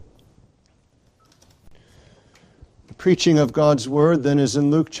preaching of God's Word then is in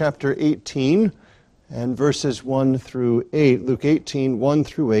Luke chapter 18 and verses 1 through 8. Luke 18, 1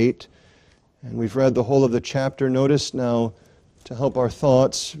 through 8. And we've read the whole of the chapter. Notice now, to help our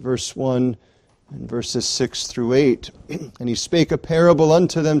thoughts, verse 1 and verses 6 through 8. And he spake a parable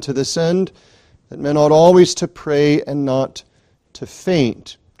unto them to this end, that men ought always to pray and not to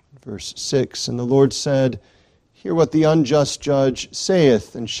faint. Verse 6, and the Lord said, Hear what the unjust judge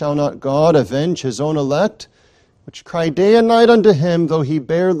saith, and shall not God avenge his own elect, which cry day and night unto him, though he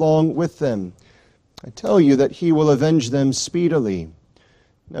bear long with them? I tell you that he will avenge them speedily.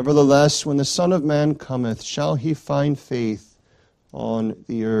 Nevertheless, when the Son of Man cometh, shall he find faith on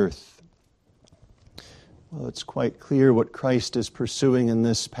the earth? Well, it's quite clear what Christ is pursuing in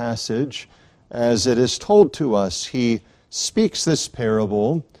this passage. As it is told to us, he speaks this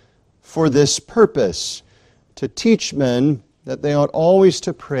parable for this purpose, to teach men that they ought always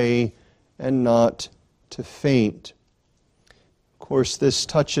to pray and not to faint. Of course, this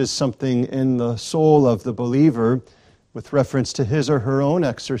touches something in the soul of the believer with reference to his or her own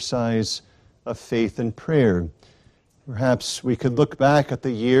exercise of faith and prayer. Perhaps we could look back at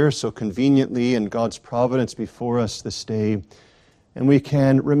the year so conveniently in God's providence before us this day, and we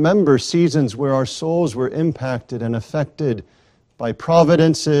can remember seasons where our souls were impacted and affected by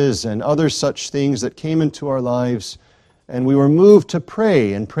providences and other such things that came into our lives, and we were moved to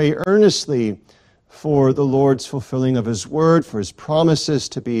pray and pray earnestly for the Lord's fulfilling of His Word, for His promises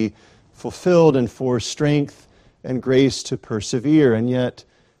to be fulfilled, and for strength and grace to persevere. And yet,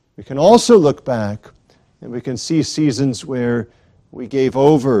 we can also look back and we can see seasons where we gave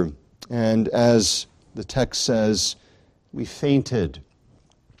over, and as the text says, we fainted.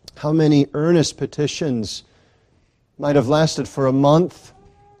 How many earnest petitions might have lasted for a month,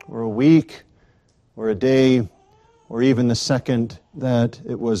 or a week, or a day, or even the second that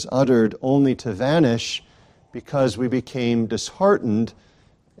it was uttered, only to vanish because we became disheartened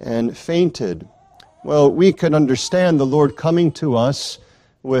and fainted. Well, we could understand the Lord coming to us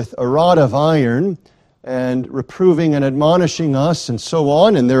with a rod of iron and reproving and admonishing us and so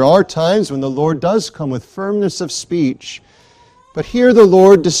on. And there are times when the Lord does come with firmness of speech. But here the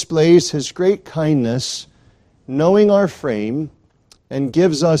Lord displays His great kindness, knowing our frame, and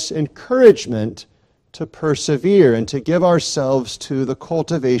gives us encouragement to persevere and to give ourselves to the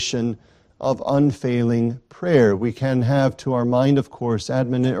cultivation of unfailing prayer. We can have to our mind, of course,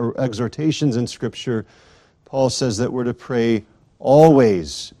 exhortations in Scripture. Paul says that we're to pray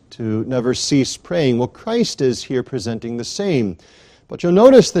always, to never cease praying. Well, Christ is here presenting the same. But you'll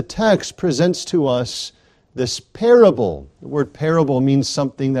notice the text presents to us this parable. The word parable means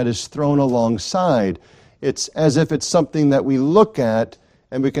something that is thrown alongside. It's as if it's something that we look at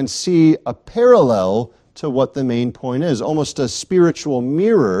and we can see a parallel to what the main point is, almost a spiritual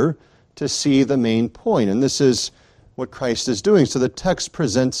mirror to see the main point. And this is what Christ is doing. So the text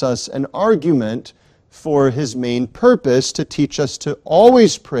presents us an argument for His main purpose, to teach us to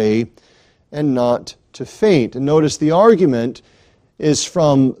always pray and not to faint. And notice the argument is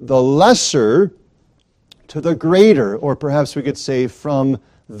from the lesser to the greater, or perhaps we could say from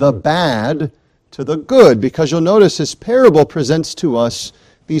the bad to the good, because you'll notice His parable presents to us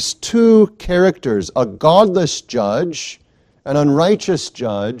these two characters, a godless judge, an unrighteous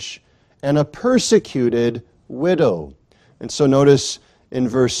judge, and a persecuted widow. And so notice in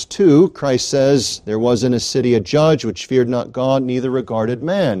verse 2, Christ says, There was in a city a judge which feared not God, neither regarded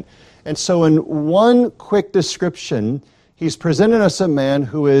man. And so in one quick description, He's presented us a man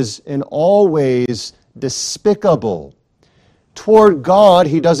who is in all ways despicable. Toward God,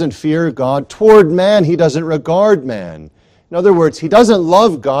 he doesn't fear God. Toward man, he doesn't regard man. In other words, he doesn't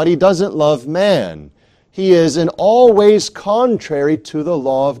love God, he doesn't love man. He is in all ways contrary to the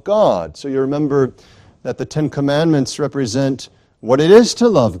law of God. So you remember that the Ten Commandments represent what it is to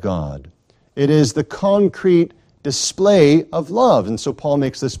love God. It is the concrete display of love. And so Paul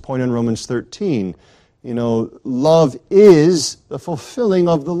makes this point in Romans 13. Love is the fulfilling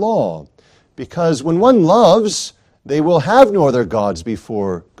of the law. Because when one loves, they will have no other gods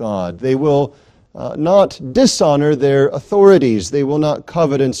before God. They will not dishonor their authorities. They will not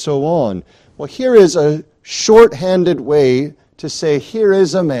covet and so on. Well, here is a short-handed way to say, here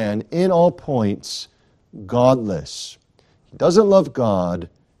is a man in all points godless. He doesn't love God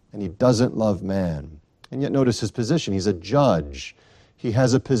and he doesn't love man. And yet notice his position. He's a judge. He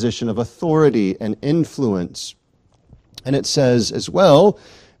has a position of authority and influence. And it says as well,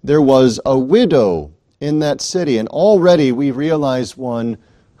 there was a widow in that city. And already we realize one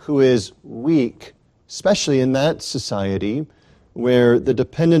who is weak, especially in that society where the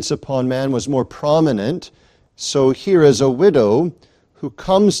dependence upon man was more prominent. So here is a widow who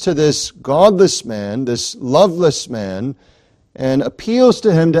comes to this godless man, this loveless man, and appeals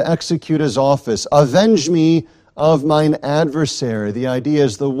to him to execute his office. Avenge me of mine adversary. The idea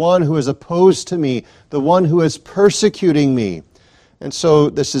is the one who is opposed to me, the one who is persecuting me. And so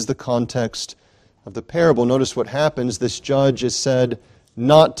this is the context of the parable. Notice what happens. This judge is said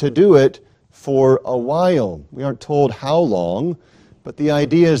not to do it for a while. We aren't told how long, but the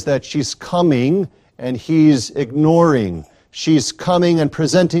idea is that she's coming and he's ignoring. She's coming and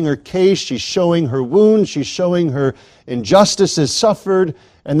presenting her case. She's showing her wounds. She's showing her injustices suffered.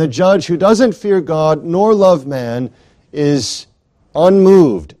 And the judge, who doesn't fear God nor love man, is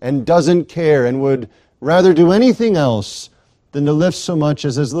unmoved and doesn't care and would rather do anything else than to lift so much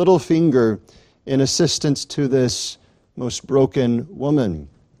as his little finger in assistance to this most broken woman.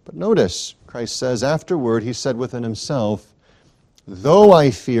 But notice, Christ says afterward, he said within himself, though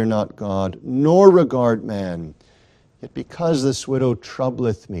I fear not God, nor regard man, yet because this widow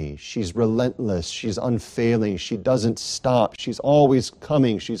troubleth me, she's relentless, she's unfailing, she doesn't stop, she's always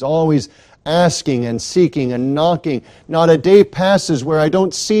coming, she's always asking and seeking and knocking. Not a day passes where I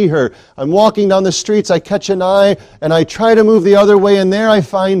don't see her. I'm walking down the streets, I catch an eye, and I try to move the other way, and there I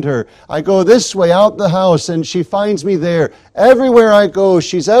find her. I go this way out the house, and she finds me there. Everywhere I go,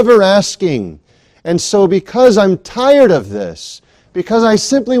 she's ever asking. And so because I'm tired of this, because I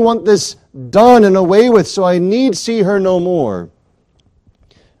simply want this done and away with, so I need see her no more,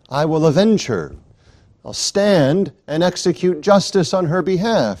 I will avenge her. I'll stand and execute justice on her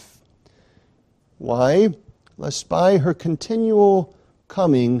behalf. Why? Lest by her continual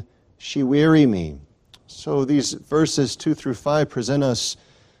coming she weary me. So these verses 2 through 5 present us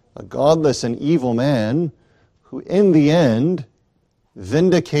a godless and evil man who in the end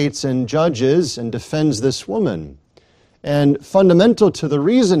vindicates and judges and defends this woman. And fundamental to the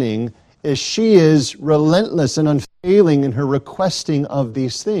reasoning is she is relentless and unfailing in her requesting of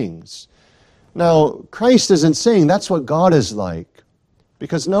these things. Now, Christ isn't saying that's what God is like.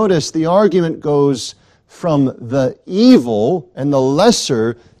 Because notice, the argument goes from the evil and the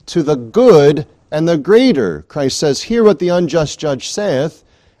lesser to the good and the greater. Christ says, hear what the unjust judge saith,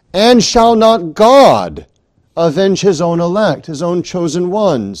 and shall not God avenge his own elect, his own chosen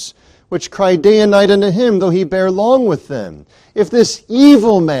ones, which cry day and night unto him, though he bear long with them? If this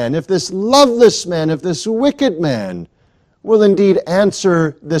evil man, if this loveless man, if this wicked man will indeed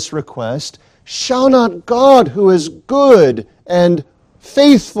answer this request, shall not God, who is good and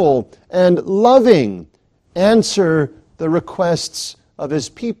faithful and loving, answer the requests of his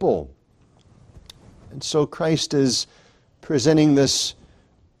people? And so Christ is presenting this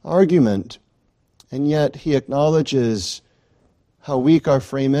argument, and yet he acknowledges how weak our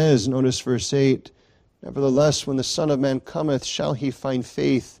frame is. Notice verse 8, nevertheless, when the Son of Man cometh, shall he find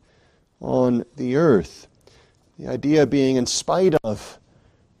faith on the earth? The idea being, in spite of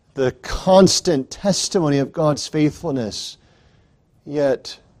the constant testimony of God's faithfulness,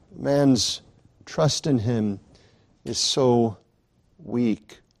 yet man's trust in him is so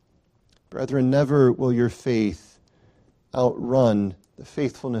weak. Brethren, never will your faith outrun the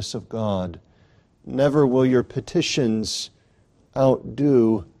faithfulness of God. Never will your petitions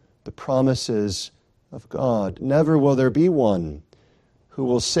outdo the promises of God. Never will there be one who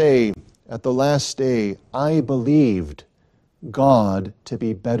will say at the last day, I believed God to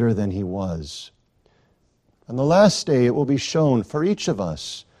be better than he was. On the last day, it will be shown for each of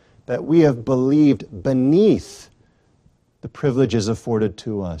us that we have believed beneath the privileges afforded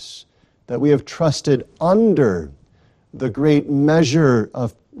to us, that we have trusted under the great measure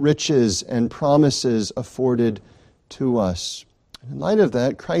of riches and promises afforded to us. In light of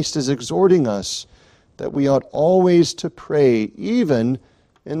that, Christ is exhorting us that we ought always to pray, even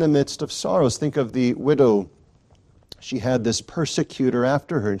in the midst of sorrows. Think of the widow. She had this persecutor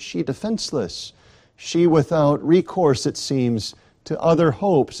after her, and she defenseless. She without recourse, it seems, to other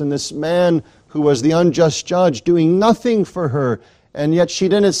hopes. And this man who was the unjust judge doing nothing for her. And yet she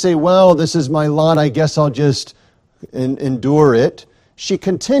didn't say, well, this is my lot, I guess I'll just endure it. She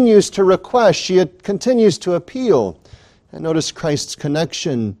continues to request. She continues to appeal. And notice Christ's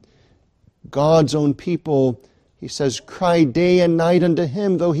connection. God's own people, he says, cry day and night unto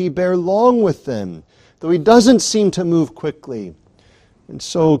him, though he bear long with them, though he doesn't seem to move quickly. And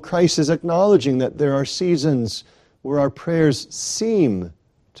so Christ is acknowledging that there are seasons where our prayers seem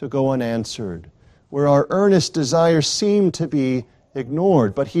to go unanswered, where our earnest desires seem to be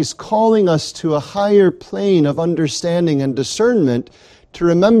ignored. But he's calling us to a higher plane of understanding and discernment to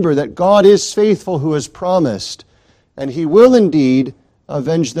remember that God is faithful who has promised, and he will indeed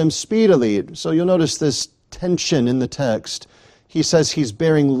avenge them speedily. So you'll notice this tension in the text. He says he's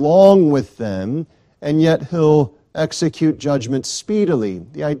bearing long with them, and yet he'll execute judgment speedily.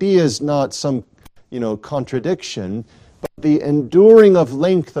 The idea is not some, contradiction, but the enduring of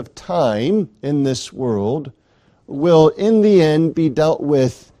length of time in this world will in the end be dealt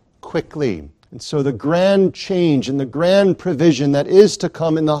with quickly. And so the grand change and the grand provision that is to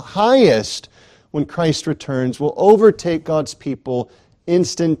come in the highest when Christ returns will overtake God's people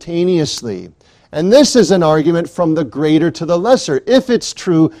instantaneously. And this is an argument from the greater to the lesser. If it's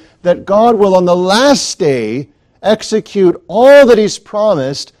true that God will on the last day execute all that He's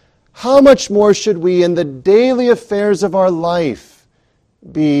promised, how much more should we in the daily affairs of our life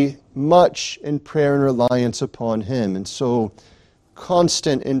be much in prayer and reliance upon Him? And so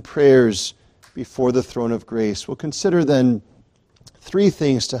constant in prayers before the throne of grace. We'll consider then three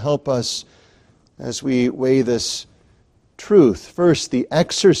things to help us as we weigh this truth. First, the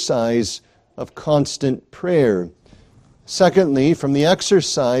exercise of constant prayer. Secondly, from the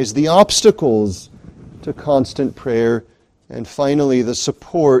exercise, the obstacles to constant prayer. And finally, the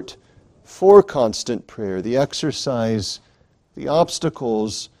support for constant prayer. The exercise, the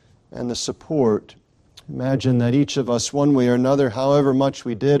obstacles, and the support. Imagine that each of us, one way or another, however much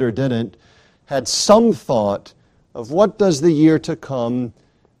we did or didn't, had some thought of what does the year to come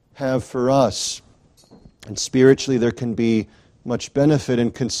have for us. And spiritually, there can be much benefit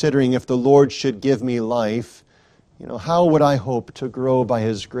in considering if the Lord should give me life, how would I hope to grow by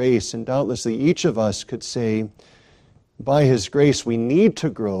His grace? And doubtlessly each of us could say, by His grace we need to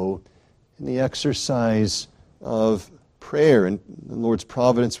grow in the exercise of prayer. And in the Lord's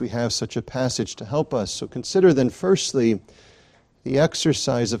providence we have such a passage to help us. So consider then firstly the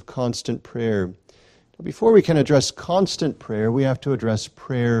exercise of constant prayer. Before we can address constant prayer, we have to address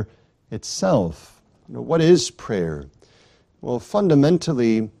prayer itself. What is prayer? Well,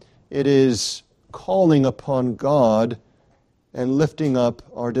 fundamentally, it is calling upon God and lifting up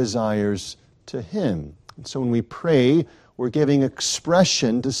our desires to Him. And so when we pray, we're giving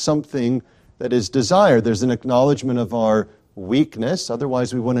expression to something that is desired. There's an acknowledgement of our weakness,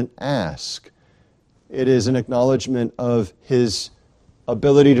 otherwise we wouldn't ask. It is an acknowledgement of His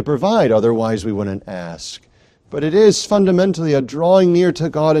ability to provide, otherwise we wouldn't ask. But it is fundamentally a drawing near to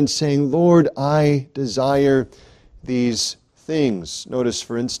God and saying, Lord, I desire these things. Notice,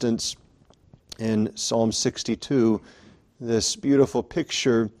 for instance, in Psalm 62, this beautiful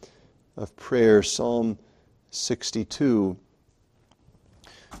picture of prayer, Psalm 62.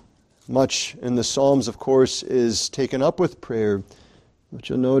 Much in the Psalms, of course, is taken up with prayer. But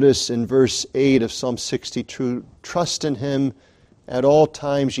you'll notice in verse 8 of Psalm 62, trust in Him at all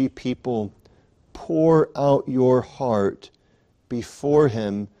times, ye people. Pour out your heart before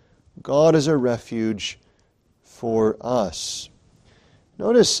Him. God is a refuge for us.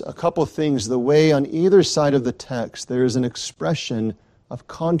 Notice a couple things. The way on either side of the text, there is an expression of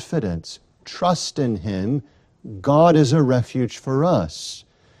confidence. Trust in Him. God is a refuge for us.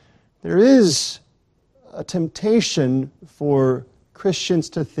 There is a temptation for Christians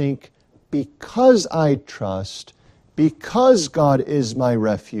to think, because I trust, because God is my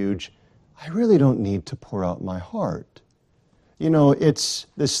refuge, I really don't need to pour out my heart. It's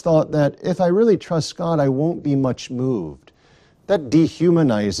this thought that if I really trust God, I won't be much moved. That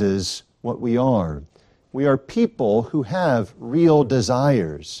dehumanizes what we are. We are people who have real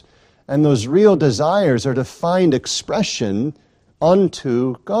desires. And those real desires are to find expression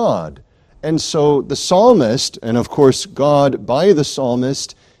unto God. And so the psalmist, and of course God by the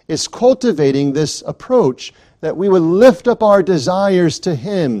psalmist, is cultivating this approach that we would lift up our desires to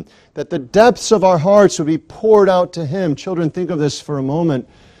Him, that the depths of our hearts would be poured out to Him. Children, think of this for a moment.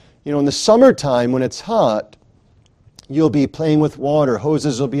 In the summertime when it's hot, you'll be playing with water.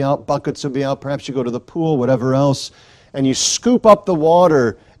 Hoses will be out, buckets will be out, perhaps you go to the pool, whatever else, and you scoop up the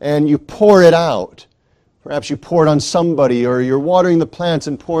water and you pour it out. Perhaps you pour it on somebody, or you're watering the plants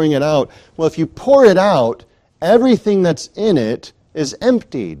and pouring it out. Well, if you pour it out, everything that's in it is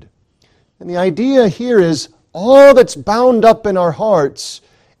emptied. And the idea here is all that's bound up in our hearts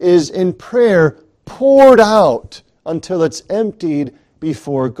is in prayer poured out until it's emptied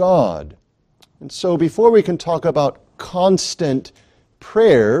before God. And so before we can talk about constant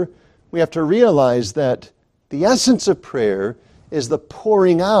prayer, we have to realize that the essence of prayer is the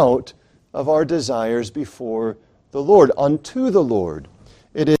pouring out of our desires before the Lord, unto the Lord.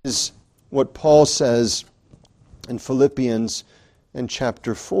 It is what Paul says in Philippians in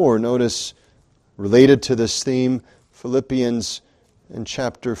chapter 4. Notice, related to this theme, Philippians in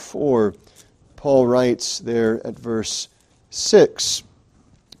chapter 4, Paul writes there at verse 6,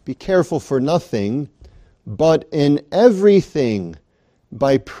 be careful for nothing, but in everything,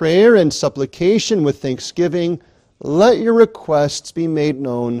 by prayer and supplication with thanksgiving, let your requests be made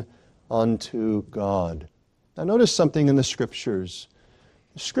known unto God. Now notice something in the Scriptures.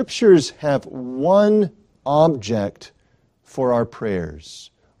 The Scriptures have one object for our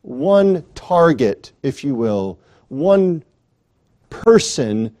prayers, one target, if you will, one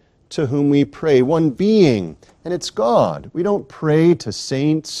person to whom we pray, one being, and it's God. We don't pray to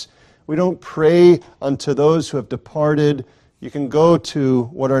saints. We don't pray unto those who have departed. You can go to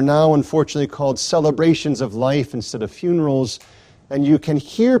what are now unfortunately called celebrations of life instead of funerals, and you can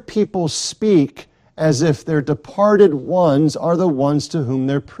hear people speak as if their departed ones are the ones to whom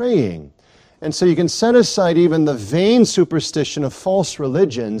they're praying. And so you can set aside even the vain superstition of false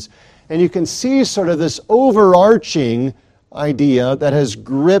religions, and you can see sort of this overarching idea that has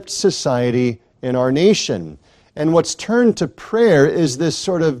gripped society in our nation. And what's turned to prayer is this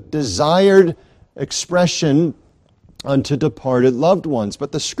sort of desired expression unto departed loved ones.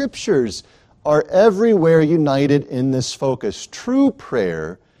 But the Scriptures are everywhere united in this focus. True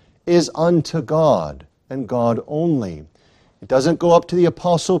prayer is unto God and God only. It doesn't go up to the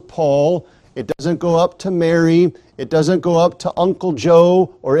Apostle Paul. It doesn't go up to Mary. It doesn't go up to Uncle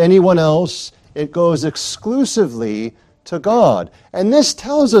Joe or anyone else. It goes exclusively to God. And this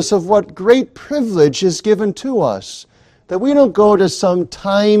tells us of what great privilege is given to us, that we don't go to some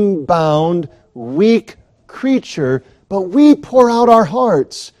time-bound, weak creature, but we pour out our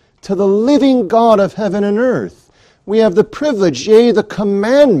hearts to the living God of heaven and earth. We have the privilege, yea, the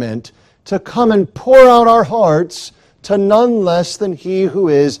commandment, to come and pour out our hearts to none less than He who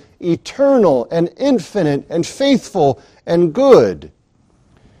is eternal and infinite and faithful and good.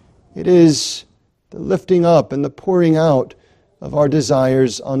 It is the lifting up and the pouring out of our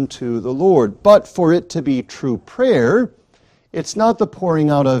desires unto the Lord. But for it to be true prayer, it's not the pouring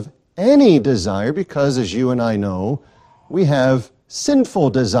out of any desire, because as you and I know, we have sinful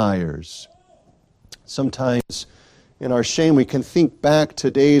desires. Sometimes in our shame we can think back to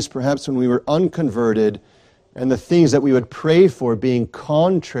days perhaps when we were unconverted and the things that we would pray for being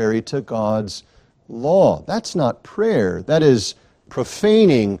contrary to God's law. That's not prayer. That is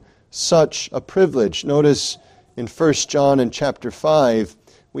profaning such a privilege. Notice in 1 John in chapter 5,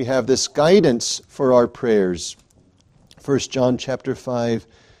 we have this guidance for our prayers. 1 John chapter 5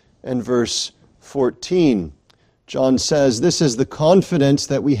 and verse 14. John says, "This is the confidence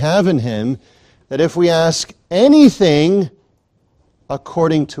that we have in Him, that if we ask anything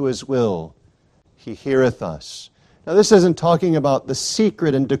according to His will, He heareth us." Now this isn't talking about the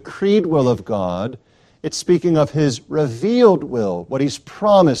secret and decreed will of God. It's speaking of His revealed will, what He's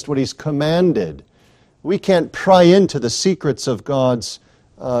promised, what He's commanded. We can't pry into the secrets of God's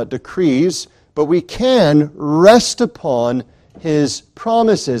decrees, but we can rest upon His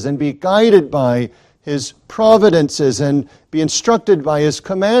promises and be guided by His providences and be instructed by His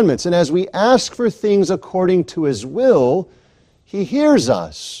commandments. And as we ask for things according to His will, He hears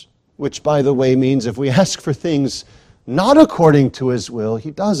us, which, by the way, means if we ask for things not according to His will,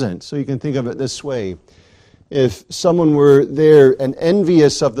 He doesn't. So you can think of it this way. If someone were there and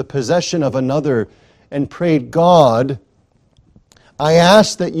envious of the possession of another and prayed, "God, I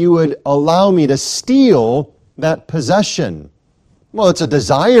ask that you would allow me to steal that possession." Well, it's a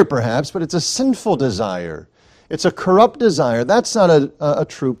desire perhaps, but it's a sinful desire. It's a corrupt desire. That's not a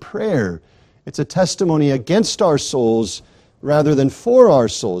true prayer. It's a testimony against our souls rather than for our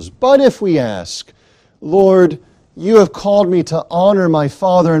souls. But if we ask, "Lord, you have called me to honor my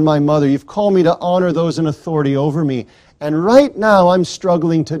father and my mother. You've called me to honor those in authority over me. And right now I'm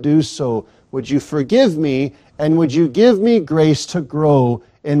struggling to do so. Would you forgive me, and would you give me grace to grow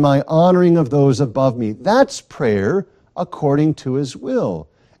in my honoring of those above me?" That's prayer according to His will.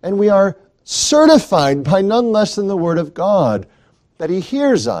 And we are certified by none less than the Word of God that He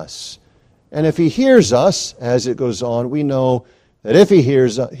hears us. And if He hears us, as it goes on, we know that if He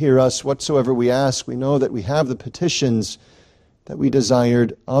hears us, whatsoever we ask, we know that we have the petitions that we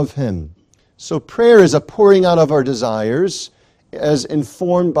desired of Him. So prayer is a pouring out of our desires as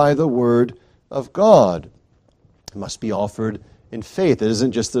informed by the Word of God. It must be offered in faith. It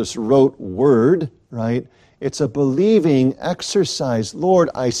isn't just this rote word, right? It's a believing exercise. Lord,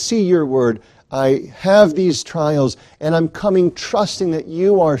 I see your word. I have these trials, and I'm coming trusting that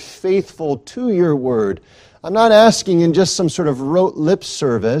you are faithful to your word. I'm not asking in just some sort of rote lip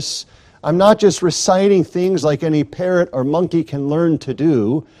service. I'm not just reciting things like any parrot or monkey can learn to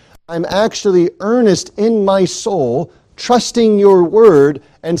do. I'm actually earnest in my soul, trusting your word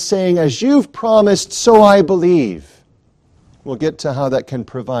and saying, as you've promised, so I believe. We'll get to how that can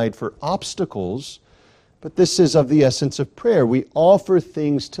provide for obstacles, but this is of the essence of prayer. We offer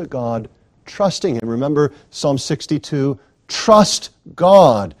things to God, trusting Him. Remember Psalm 62, trust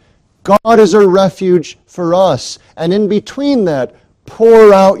God. God is a refuge for us. And in between that,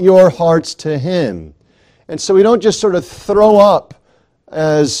 pour out your hearts to Him. And so we don't just sort of throw up,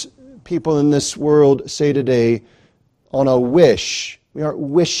 as people in this world say today, on a wish. We aren't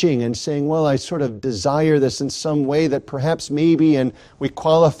wishing and saying, well, I sort of desire this in some way that perhaps maybe, and we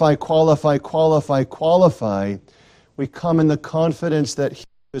qualify. We come in the confidence that He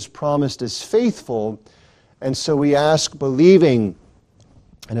who is promised is faithful, and so we ask believing.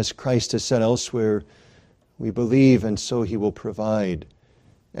 And as Christ has said elsewhere, we believe and so He will provide.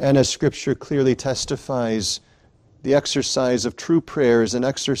 And as Scripture clearly testifies, the exercise of true prayer is an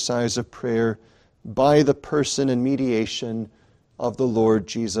exercise of prayer by the person and mediation of the Lord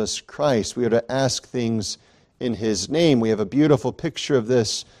Jesus Christ. We are to ask things in His name. We have a beautiful picture of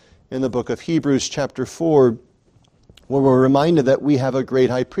this in the book of Hebrews chapter 4, where we're reminded that we have a great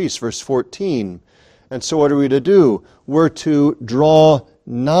high priest, verse 14. And so what are we to do? We're to draw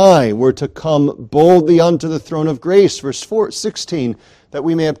nigh. We're to come boldly unto the throne of grace, verse 16, that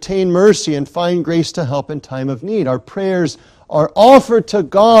we may obtain mercy and find grace to help in time of need. Our prayers are offered to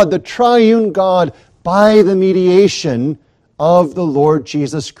God, the triune God, by the mediation of the Lord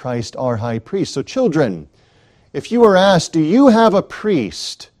Jesus Christ, our high priest. So children, if you were asked, do you have a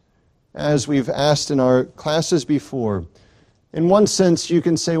priest? As we've asked in our classes before, in one sense you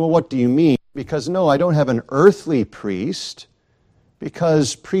can say, well, what do you mean? Because no, I don't have an earthly priest,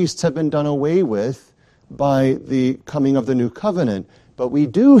 because priests have been done away with by the coming of the new covenant. But we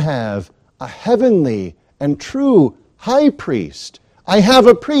do have a heavenly and true high priest. I have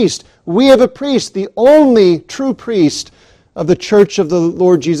a priest. We have a priest. The only true priest of the church of the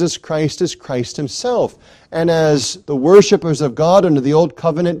Lord Jesus Christ is Christ Himself. And as the worshipers of God under the old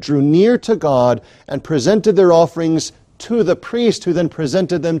covenant drew near to God and presented their offerings to the priest, who then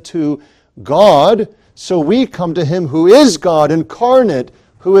presented them to God, so we come to Him who is God incarnate,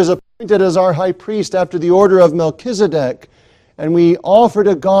 who is appointed as our high priest after the order of Melchizedek, and we offer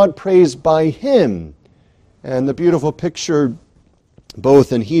to God praise by Him. And the beautiful picture,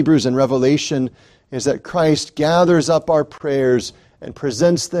 both in Hebrews and Revelation, is that Christ gathers up our prayers and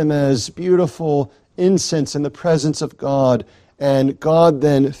presents them as beautiful incense in the presence of God, and God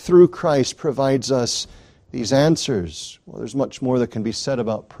then, through Christ, provides us these answers. Well, there's much more that can be said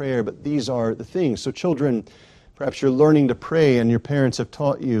about prayer, but these are the things. So children, perhaps you're learning to pray and your parents have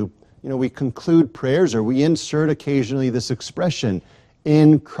taught you, we conclude prayers, or we insert occasionally this expression,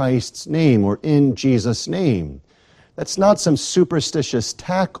 in Christ's name or in Jesus' name. That's not some superstitious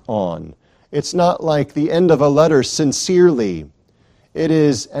tack on. It's not like the end of a letter, sincerely. It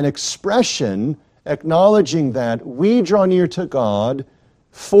is an expression acknowledging that we draw near to God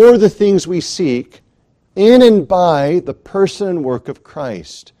for the things we seek in and by the person and work of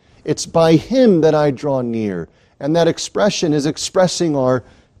Christ. It's by Him that I draw near. And that expression is expressing our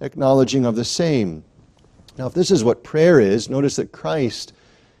acknowledging of the same. Now, if this is what prayer is, notice that Christ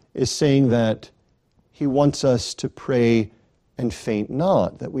is saying that He wants us to pray and faint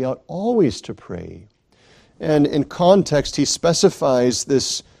not, that we ought always to pray. And in context, He specifies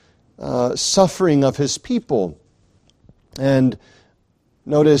this suffering of His people. And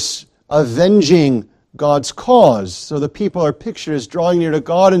notice, avenging God's cause. So the people are pictured as drawing near to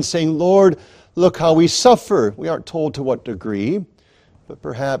God and saying, Lord, look how we suffer. We aren't told to what degree, but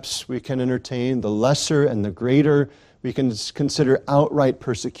perhaps we can entertain the lesser and the greater. We can consider outright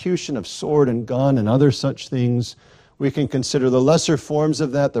persecution of sword and gun and other such things. We can consider the lesser forms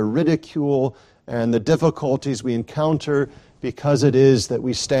of that, the ridicule and the difficulties we encounter because it is that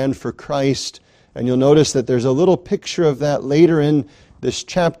we stand for Christ. And you'll notice that there's a little picture of that later in this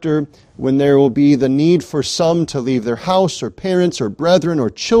chapter, when there will be the need for some to leave their house or parents or brethren or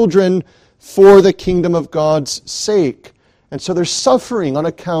children for the kingdom of God's sake. And so they're suffering on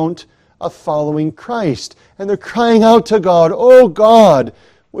account of following Christ. And they're crying out to God, "Oh God,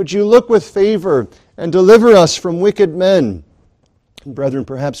 would you look with favor and deliver us from wicked men?" And brethren,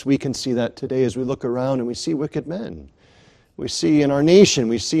 perhaps we can see that today as we look around and we see wicked men. We see in our nation,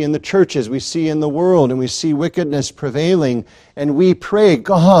 we see in the churches, we see in the world, and we see wickedness prevailing. And we pray,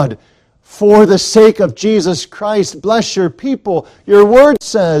 God, for the sake of Jesus Christ, bless your people. Your word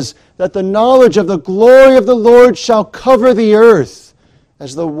says that the knowledge of the glory of the Lord shall cover the earth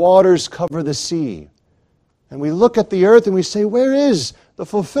as the waters cover the sea. And we look at the earth and we say, where is the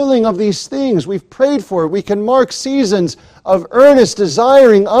fulfilling of these things? We've prayed for it. We can mark seasons of earnest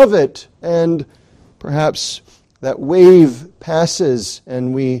desiring of it. And perhaps that wave passes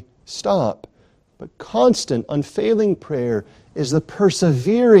and we stop. But constant, unfailing prayer is the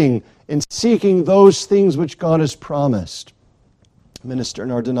persevering in seeking those things which God has promised. A minister in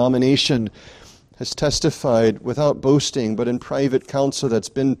our denomination has testified without boasting, but in private counsel that's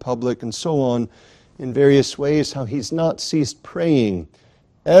been public and so on, in various ways, how he's not ceased praying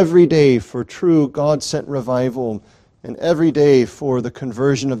every day for true God-sent revival, and every day for the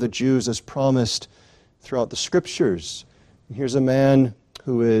conversion of the Jews as promised throughout the Scriptures. And here's a man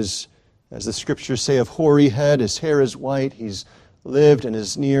who is, as the Scriptures say, of hoary head. His hair is white. He's lived and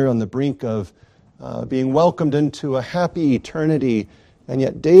is near on the brink of being welcomed into a happy eternity, and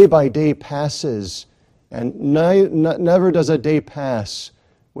yet day by day passes, and never does a day pass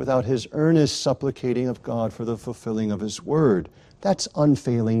without his earnest supplicating of God for the fulfilling of His Word. That's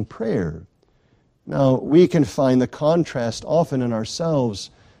unfailing prayer. Now, we can find the contrast often in ourselves,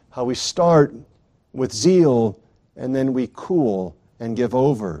 how we start with zeal and then we cool and give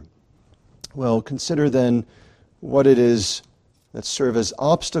over. Well, consider then what it is that serve as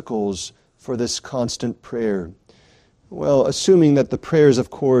obstacles for this constant prayer. Well, assuming that the prayers, of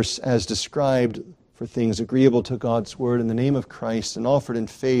course, as described, for things agreeable to God's Word in the name of Christ and offered in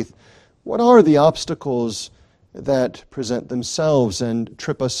faith, what are the obstacles that present themselves and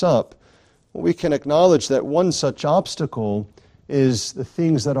trip us up? Well, we can acknowledge that one such obstacle is the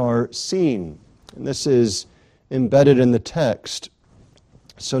things that are seen. And this is embedded in the text.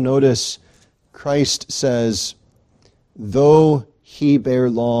 So notice Christ says, though He bear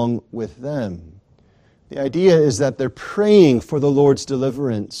long with them. The idea is that they're praying for the Lord's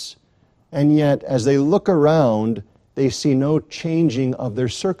deliverance, and yet as they look around, they see no changing of their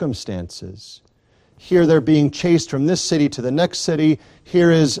circumstances. Here they're being chased from this city to the next city.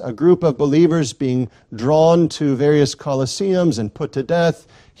 Here is a group of believers being drawn to various colosseums and put to death.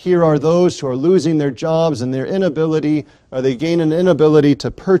 Here are those who are losing their jobs and their inability, or they gain an inability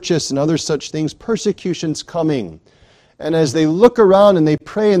to purchase and other such things. Persecution's coming. And as they look around and they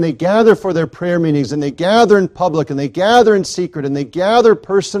pray and they gather for their prayer meetings and they gather in public and they gather in secret and they gather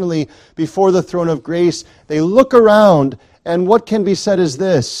personally before the throne of grace, they look around and what can be said is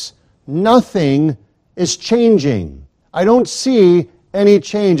this: nothing is changing. I don't see any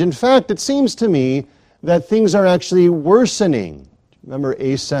change. In fact, it seems to me that things are actually worsening. Remember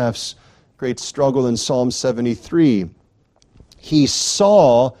Asaph's great struggle in Psalm 73. He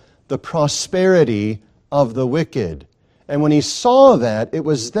saw the prosperity of the wicked. And when he saw that, it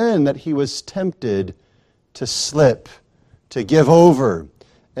was then that he was tempted to slip, to give over,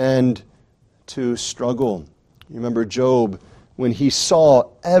 and to struggle. You remember Job, when he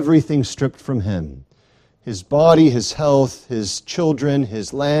saw everything stripped from him, his body, his health, his children,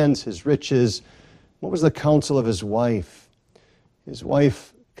 his lands, his riches. What was the counsel of his wife? His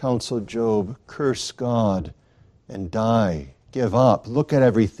wife counseled Job, curse God and die. Give up. Look at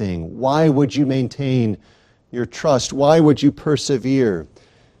everything. Why would you maintain your trust? Why would you persevere?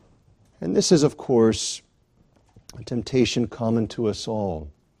 And this is, of course, a temptation common to us all.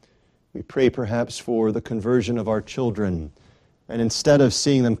 We pray perhaps for the conversion of our children, and instead of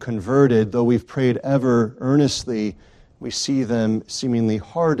seeing them converted, though we've prayed ever earnestly, we see them seemingly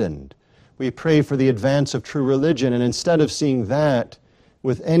hardened. We pray for the advance of true religion, and instead of seeing that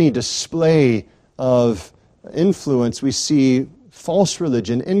with any display of influence, we see false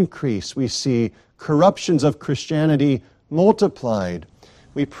religion increase. We see corruptions of Christianity multiplied.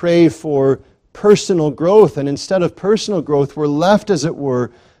 We pray for personal growth, and instead of personal growth, we're left, as it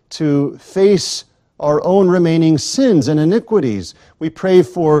were, to face our own remaining sins and iniquities. We pray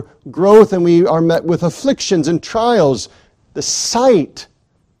for growth, and we are met with afflictions and trials. The sight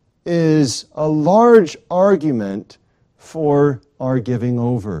is a large argument for our giving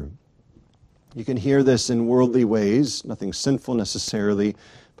over. You can hear this in worldly ways, nothing sinful necessarily,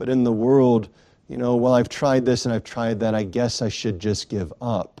 but in the world, well, I've tried this and I've tried that, I guess I should just give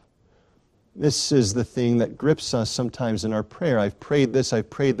up. This is the thing that grips us sometimes in our prayer. I've prayed this, I've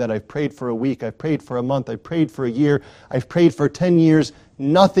prayed that, I've prayed for a week, I've prayed for a month, I've prayed for a year, I've prayed for 10 years,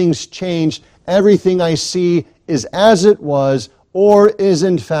 nothing's changed. Everything I see is as it was, or is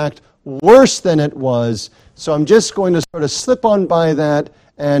in fact worse than it was. So I'm just going to sort of slip on by that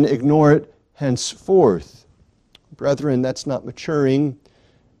and ignore it henceforth. Brethren, that's not maturing,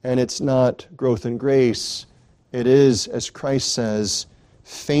 and it's not growth in grace. It is, as Christ says,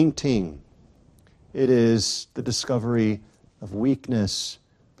 fainting. It is the discovery of weakness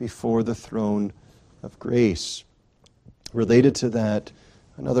before the throne of grace. Related to that,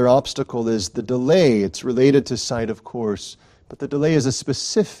 another obstacle is the delay. It's related to sight, of course, but the delay is a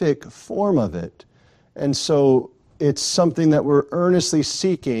specific form of it. And so it's something that we're earnestly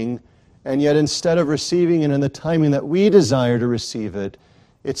seeking, and yet instead of receiving it in the timing that we desire to receive it,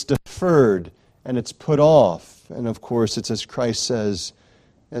 it's deferred and it's put off. And of course, it's as Christ says,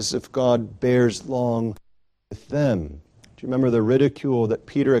 as if God bears long with them. Do you remember the ridicule that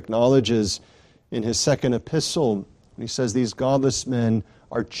Peter acknowledges in his second epistle? He says these godless men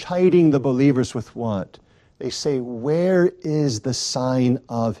are chiding the believers with what? They say, where is the sign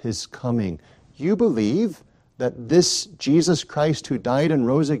of his coming? You believe that this Jesus Christ who died and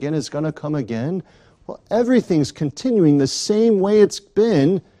rose again is going to come again? Well, everything's continuing the same way it's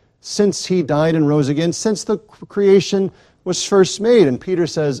been since he died and rose again, since the creation was first made. And Peter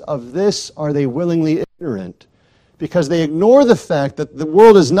says, of this are they willingly ignorant, because they ignore the fact that the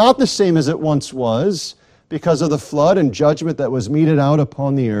world is not the same as it once was because of the flood and judgment that was meted out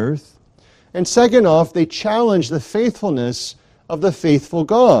upon the earth. And second off, they challenge the faithfulness of the faithful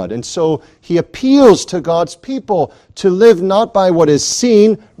God. And so he appeals to God's people to live not by what is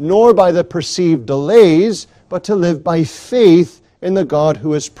seen, nor by the perceived delays, but to live by faith in the God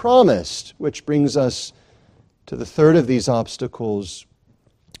who has promised. Which brings us to the third of these obstacles.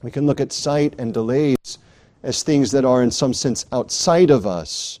 We can look at sight and delays as things that are in some sense outside of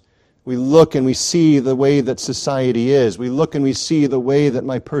us. We look and we see the way that society is. We look and we see the way that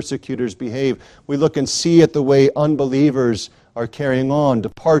my persecutors behave. We look and see at the way unbelievers are carrying on.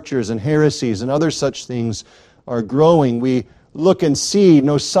 Departures and heresies and other such things are growing. We look and see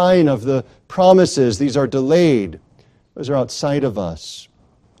no sign of the promises. These are delayed. Those are outside of us.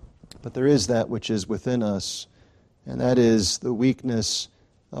 But there is that which is within us, and that is the weakness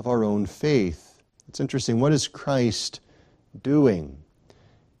of our own faith. It's interesting. What is Christ doing?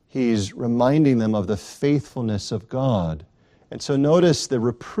 He's reminding them of the faithfulness of God. And so notice the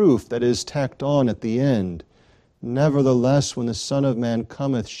reproof that is tacked on at the end. Nevertheless, when the Son of Man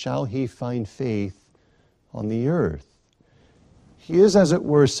cometh, shall he find faith on the earth? He is, as it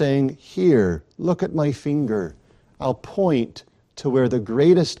were, saying, here, look at my finger. I'll point to where the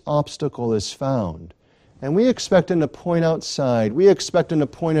greatest obstacle is found. And we expect him to point outside. We expect him to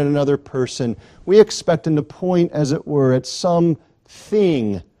point at another person. We expect him to point, as it were, at some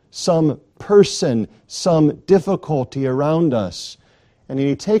thing, some person, some difficulty around us. And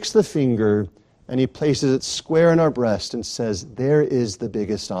he takes the finger and he places it square in our breast and says, there is the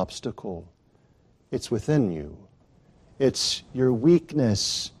biggest obstacle. It's within you. It's your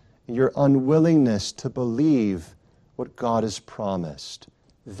weakness, your unwillingness to believe what God has promised.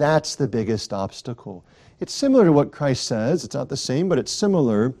 That's the biggest obstacle. It's similar to what Christ says. It's not the same, but it's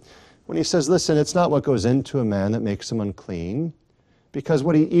similar when he says, listen, it's not what goes into a man that makes him unclean, because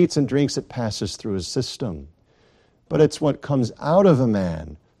what he eats and drinks, it passes through his system. But it's what comes out of a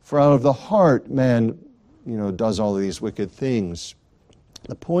man. For out of the heart, man, does all of these wicked things.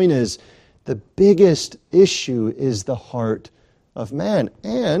 The point is, the biggest issue is the heart of man.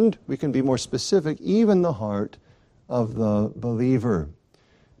 And, we can be more specific, even the heart of the believer.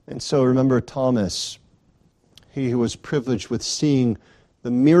 And so remember Thomas, he who was privileged with seeing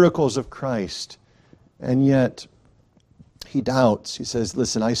the miracles of Christ, and yet he doubts. He says,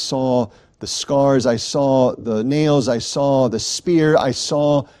 listen, I saw the scars, I saw the nails, I saw the spear, I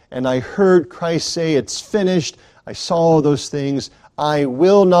saw, and I heard Christ say, it's finished. I saw all those things. I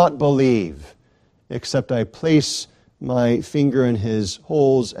will not believe, except I place my finger in his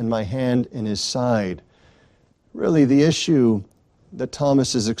holes and my hand in his side. Really, the issue that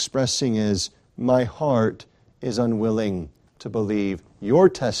Thomas is expressing is, my heart is unwilling to believe your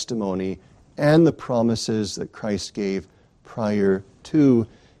testimony and the promises that Christ gave prior to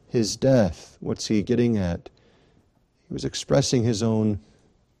his death. What's he getting at? He was expressing his own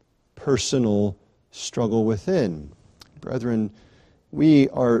personal struggle within. Brethren, we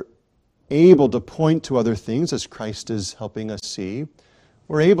are able to point to other things as Christ is helping us see.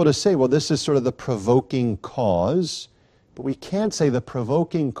 We're able to say, well, this is sort of the provoking cause, but we can't say the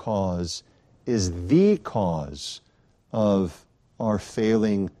provoking cause is the cause of our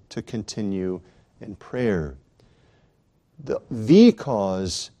failing to continue in prayer. The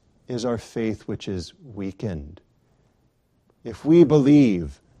cause is our faith which is weakened. If we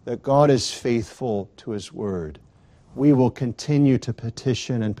believe that God is faithful to his word, we will continue to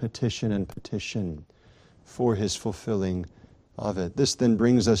petition and petition and petition for his fulfilling of it. This then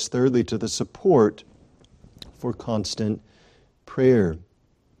brings us thirdly to the support for constant prayer.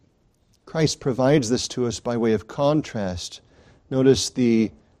 Christ provides this to us by way of contrast. Notice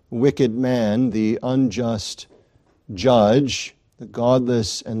the wicked man, the unjust judge, the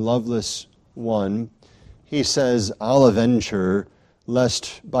godless and loveless one. He says, I'll avenge her,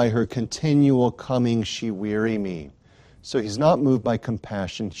 lest by her continual coming she weary me. So he's not moved by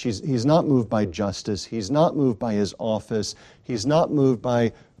compassion. He's not moved by justice. He's not moved by his office. He's not moved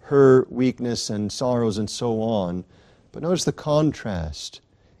by her weakness and sorrows and so on. But notice the contrast.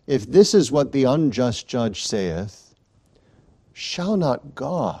 If this is what the unjust judge saith, shall not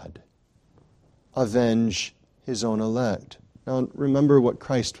God avenge his own elect? Now remember what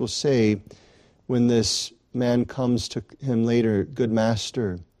Christ will say when this man comes to him later, good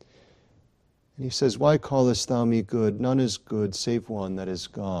master. And he says, why callest thou me good? None is good save one, that is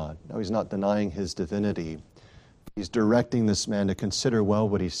God. Now he's not denying his divinity. He's directing this man to consider well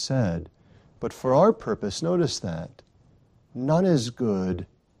what he said. But for our purpose, notice that. None is good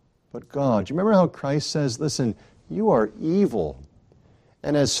but God. Do you remember how Christ says, listen, you are evil.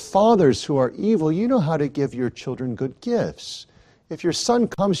 And as fathers who are evil, you know how to give your children good gifts. If your son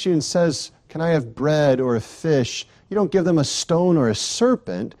comes to you and says, can I have bread or a fish? You don't give them a stone or a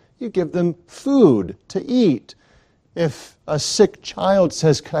serpent. You give them food to eat. If a sick child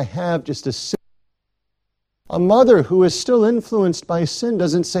says, can I have just a sick? A mother who is still influenced by sin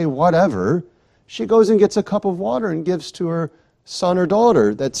doesn't say whatever. She goes and gets a cup of water and gives to her son or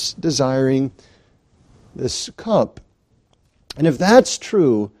daughter that's desiring this cup. And if that's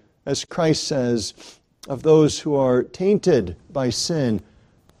true, as Christ says, of those who are tainted by sin,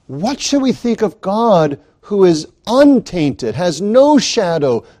 what should we think of God who is untainted, has no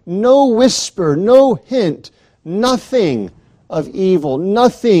shadow, no whisper, no hint, nothing of evil,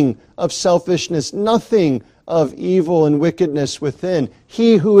 nothing of selfishness, nothing of evil and wickedness within?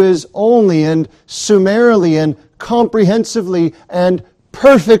 He who is only and summarily and comprehensively and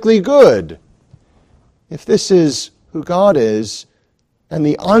perfectly good. If this is who God is, and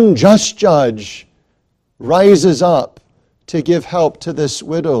the unjust judge rises up to give help to this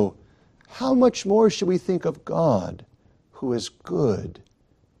widow, how much more should we think of God, who is good,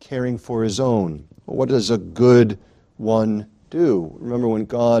 caring for his own? Well, what does a good one do? Remember when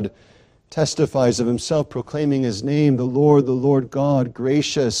God testifies of himself, proclaiming his name, the Lord God,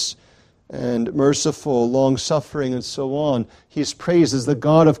 gracious and merciful, long-suffering, and so on. He's praised as the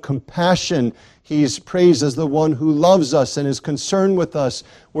God of compassion. He's praised as the one who loves us and is concerned with us.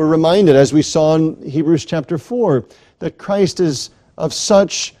 We're reminded, as we saw in Hebrews chapter 4, that Christ is of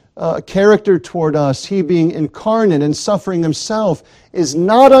such character toward us. He, being incarnate and suffering himself, is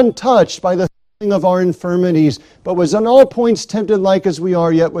not untouched by the feeling of our infirmities, but was in all points tempted like as we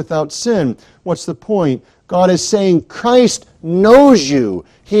are, yet without sin. What's the point? God is saying Christ knows you.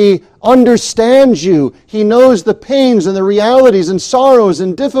 He understands you. He knows the pains and the realities and sorrows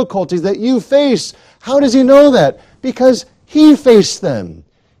and difficulties that you face. How does he know that? Because he faced them.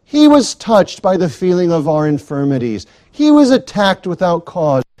 He was touched by the feeling of our infirmities. He was attacked without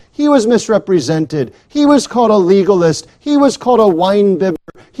cause. He was misrepresented. He was called a legalist. He was called a winebibber.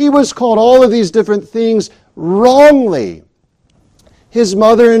 He was called all of these different things wrongly. His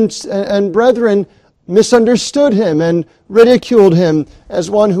mother and brethren misunderstood him and ridiculed him as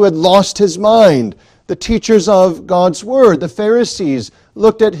one who had lost his mind. The teachers of God's word, the Pharisees,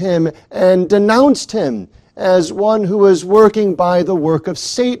 looked at him and denounced him as one who was working by the work of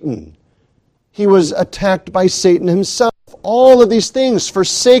Satan. He was attacked by Satan himself. All of these things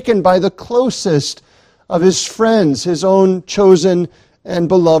forsaken by the closest of his friends, his own chosen and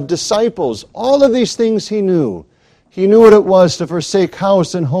beloved disciples. All of these things he knew. He knew what it was to forsake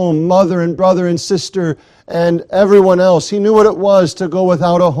house and home, mother and brother and sister and everyone else. He knew what it was to go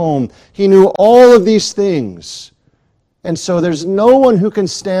without a home. He knew all of these things. And so there's no one who can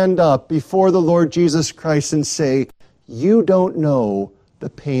stand up before the Lord Jesus Christ and say, you don't know the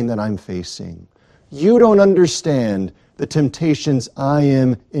pain that I'm facing. You don't understand the temptations I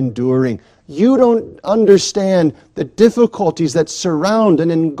am enduring. You don't understand the difficulties that surround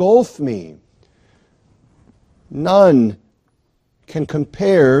and engulf me. None can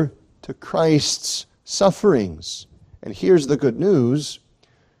compare to Christ's sufferings. And here's the good news.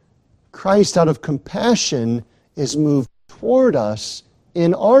 Christ, out of compassion, is moved toward us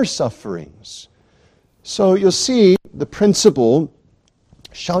in our sufferings. So you'll see the principle,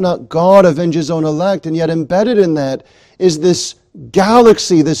 shall not God avenge his own elect? And yet embedded in that is this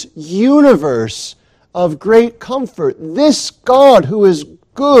galaxy, this universe of great comfort. This God who is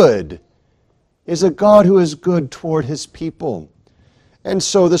good is a God who is good toward his people. And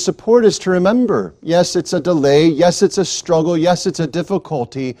so the support is to remember, yes, it's a delay, yes, it's a struggle, yes, it's a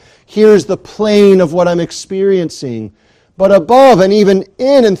difficulty. Here's the plane of what I'm experiencing. But above and even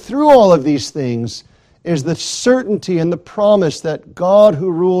in and through all of these things is the certainty and the promise that God who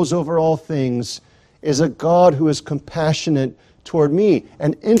rules over all things is a God who is compassionate toward me.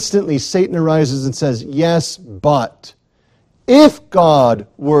 And instantly Satan arises and says, yes, but if God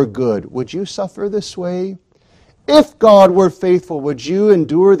were good, would you suffer this way? If God were faithful, would you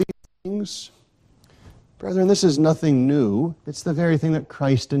endure these things? Brethren, this is nothing new. It's the very thing that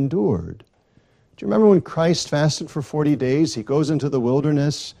Christ endured. Do you remember when Christ fasted for 40 days? He goes into the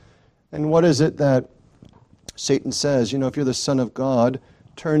wilderness, and what is it that Satan says? If you're the Son of God,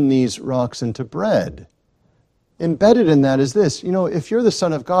 turn these rocks into bread. Embedded in that is this, if you're the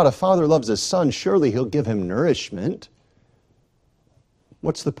Son of God, a father loves his son, surely he'll give him nourishment.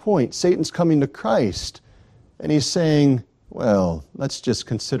 What's the point? Satan's coming to Christ, and he's saying, well, let's just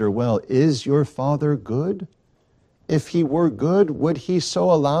consider, well, is your Father good? If he were good, would he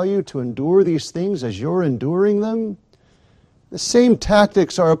so allow you to endure these things as you're enduring them? The same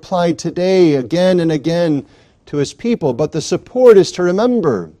tactics are applied today again and again to his people, but the support is to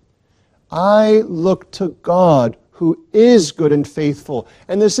remember, I look to God who is good and faithful.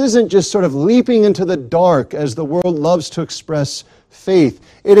 And this isn't just sort of leaping into the dark as the world loves to express faith.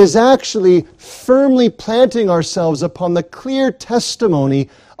 It is actually firmly planting ourselves upon the clear testimony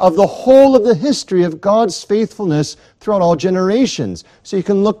of the whole of the history of God's faithfulness throughout all generations. So you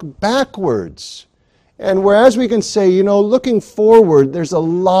can look backwards. And whereas we can say, looking forward, there's a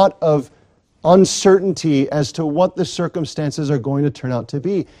lot of uncertainty as to what the circumstances are going to turn out to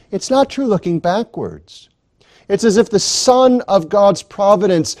be. It's not true looking backwards. It's as if the sun of God's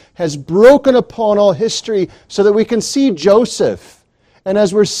providence has broken upon all history so that we can see Joseph. And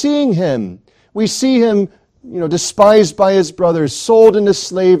as we're seeing him, we see him despised by his brothers, sold into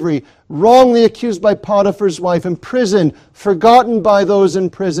slavery, wrongly accused by Potiphar's wife, imprisoned, forgotten by those in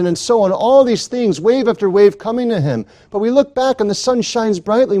prison, and so on. All these things, wave after wave, coming to him. But we look back and the sun shines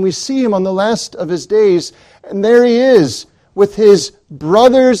brightly, and we see him on the last of his days, and there he is with his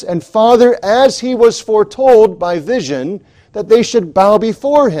brothers and father, as he was foretold by vision, that they should bow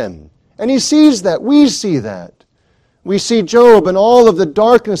before him. And he sees that. We see that. We see Job and all of the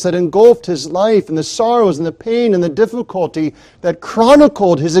darkness that engulfed his life and the sorrows and the pain and the difficulty that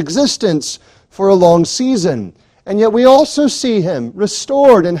chronicled his existence for a long season. And yet we also see him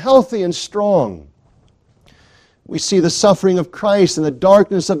restored and healthy and strong. We see the suffering of Christ and the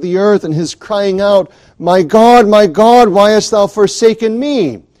darkness of the earth and his crying out, my God, why hast thou forsaken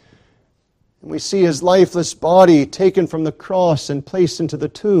me? And we see his lifeless body taken from the cross and placed into the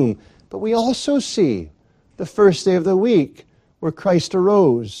tomb. But we also see the first day of the week where Christ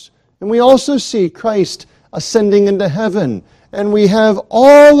arose. And we also see Christ ascending into heaven. And we have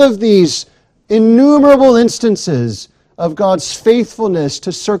all of these innumerable instances of God's faithfulness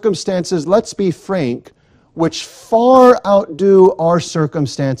to circumstances, let's be frank, which far outdo our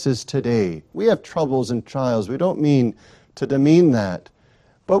circumstances today. We have troubles and trials. We don't mean to demean that.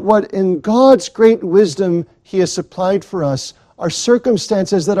 But what in God's great wisdom he has supplied for us are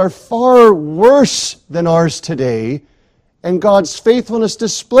circumstances that are far worse than ours today, and God's faithfulness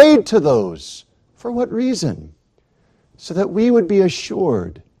displayed to those. For what reason? So that we would be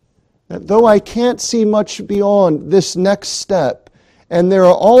assured that though I can't see much beyond this next step, and there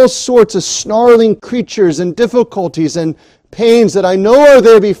are all sorts of snarling creatures and difficulties and pains that I know are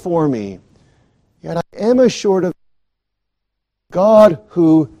there before me, yet I am assured of God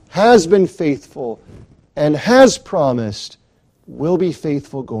who has been faithful and has promised will be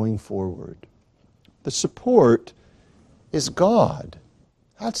faithful going forward. The support is God.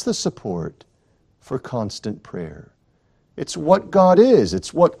 That's the support for constant prayer. It's what God is.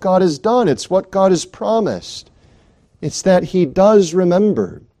 It's what God has done. It's what God has promised. It's that he does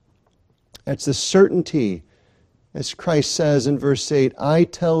remember. It's the certainty, as Christ says in verse 8, I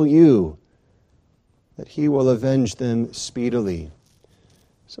tell you that he will avenge them speedily.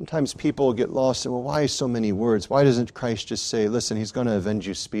 Sometimes people get lost in, well, why so many words? Why doesn't Christ just say, listen, he's going to avenge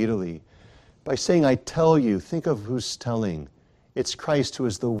you speedily? By saying, I tell you, think of who's telling. It's Christ who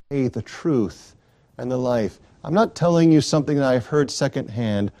is the way, the truth, and the life. I'm not telling you something that I've heard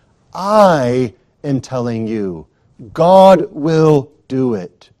secondhand. I am telling you, God will do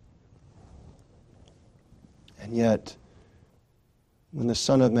it. And yet, when the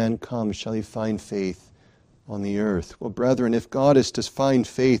Son of Man comes, shall he find faith on the earth? Well, brethren, if God is to find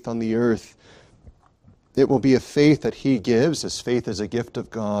faith on the earth, it will be a faith that he gives, as faith is a gift of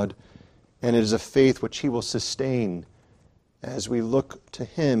God, and it is a faith which he will sustain as we look to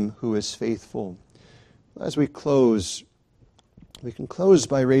him who is faithful. As we close, we can close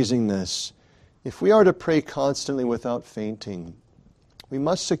by raising this. If we are to pray constantly without fainting, we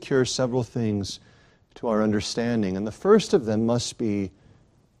must secure several things to our understanding, and the first of them must be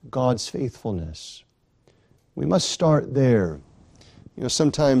God's faithfulness. We must start there.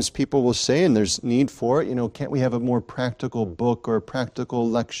 Sometimes people will say, and there's need for it, can't we have a more practical book or a practical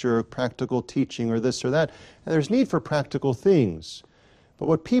lecture, or practical teaching or this or that? And there's need for practical things. But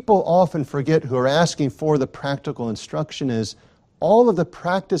what people often forget who are asking for the practical instruction is all of the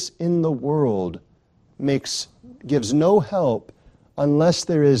practice in the world gives no help unless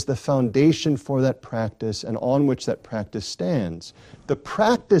there is the foundation for that practice and on which that practice stands. The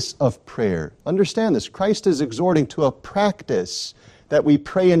practice of prayer, understand this, Christ is exhorting to a practice that we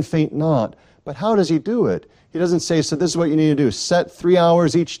pray and faint not. But how does he do it? He doesn't say, so this is what you need to do. Set 3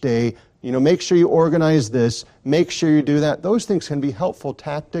 hours each day, Make sure you organize this. Make sure you do that. Those things can be helpful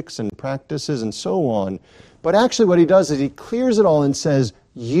tactics and practices and so on. But actually what he does is he clears it all and says,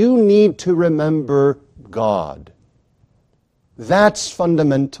 you need to remember God. That's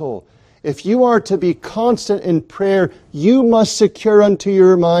fundamental. If you are to be constant in prayer, you must secure unto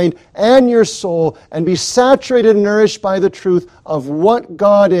your mind and your soul and be saturated and nourished by the truth of what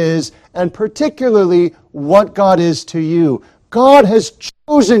God is, and particularly what God is to you. God has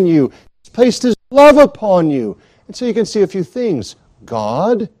chosen you. He's placed His love upon you. And so you can see a few things.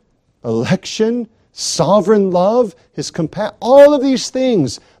 God, election, sovereign love, His compassion, all of these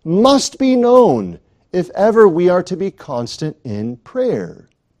things must be known if ever we are to be constant in prayer.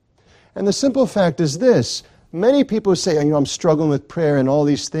 And the simple fact is this. Many people say, I'm struggling with prayer and all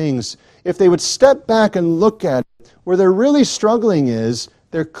these things. If they would step back and look at it, where they're really struggling is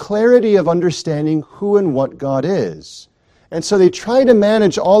their clarity of understanding who and what God is. And so they try to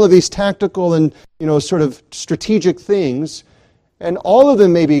manage all of these tactical and, sort of strategic things, and all of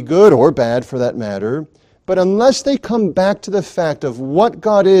them may be good or bad for that matter, but unless they come back to the fact of what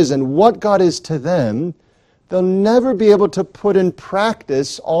God is and what God is to them, they'll never be able to put in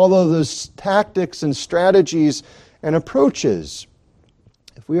practice all of those tactics and strategies and approaches.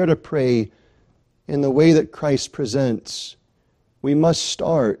 If we are to pray in the way that Christ presents, we must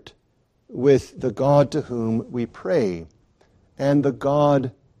start with the God to whom we pray and the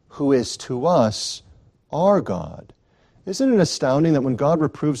God who is to us our God. Isn't it astounding that when God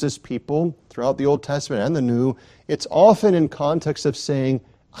reproves His people throughout the Old Testament and the New, it's often in context of saying,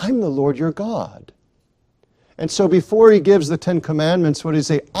 I'm the Lord your God. And so before He gives the Ten Commandments, what does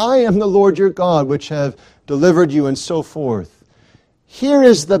He say? I am the Lord your God, which have delivered you, and so forth. Here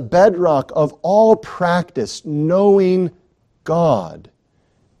is the bedrock of all practice, knowing God.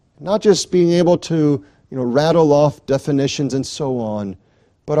 Not just being able to, rattle off definitions and so on,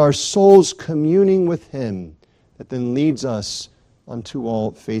 but our souls communing with Him that then leads us unto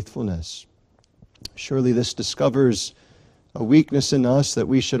all faithfulness. Surely this discovers a weakness in us that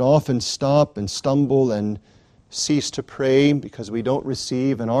we should often stop and stumble and cease to pray because we don't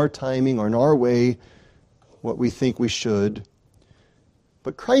receive in our timing or in our way what we think we should.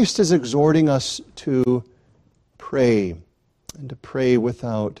 But Christ is exhorting us to pray and to pray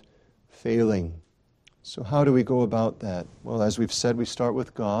without failing. So how do we go about that? Well, as we've said, we start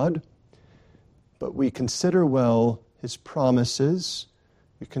with God, but we consider well His promises,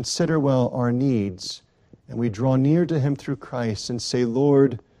 we consider well our needs, and we draw near to Him through Christ and say,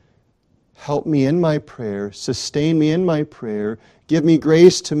 Lord, help me in my prayer, sustain me in my prayer, give me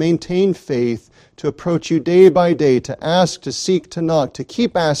grace to maintain faith, to approach you day by day, to ask, to seek, to knock, to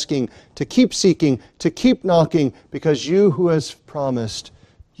keep asking, to keep seeking, to keep knocking, because you who has promised,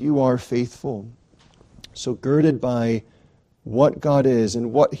 you are faithful. So girded by what God is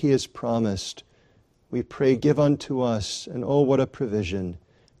and what He has promised, we pray, give unto us, and oh, what a provision,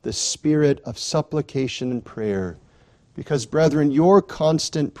 the spirit of supplication and prayer. Because, brethren, your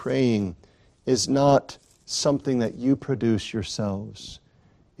constant praying is not something that you produce yourselves.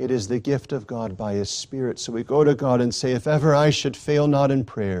 It is the gift of God by His Spirit. So we go to God and say, if ever I should fail not in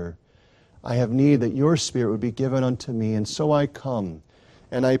prayer, I have need that your Spirit would be given unto me. And so I come,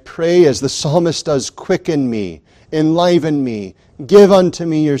 and I pray as the psalmist does, quicken me, enliven me, give unto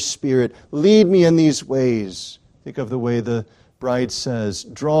me your Spirit, lead me in these ways. Think of the way the bride says,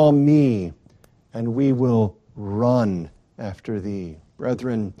 draw me, and we will run after thee.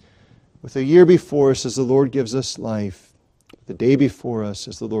 Brethren, with a year before us as the Lord gives us life, the day before us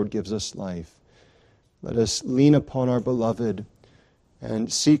as the Lord gives us life, let us lean upon our beloved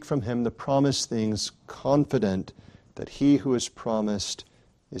and seek from Him the promised things, confident that He who has promised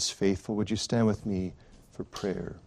is faithful. Would you stand with me for prayer?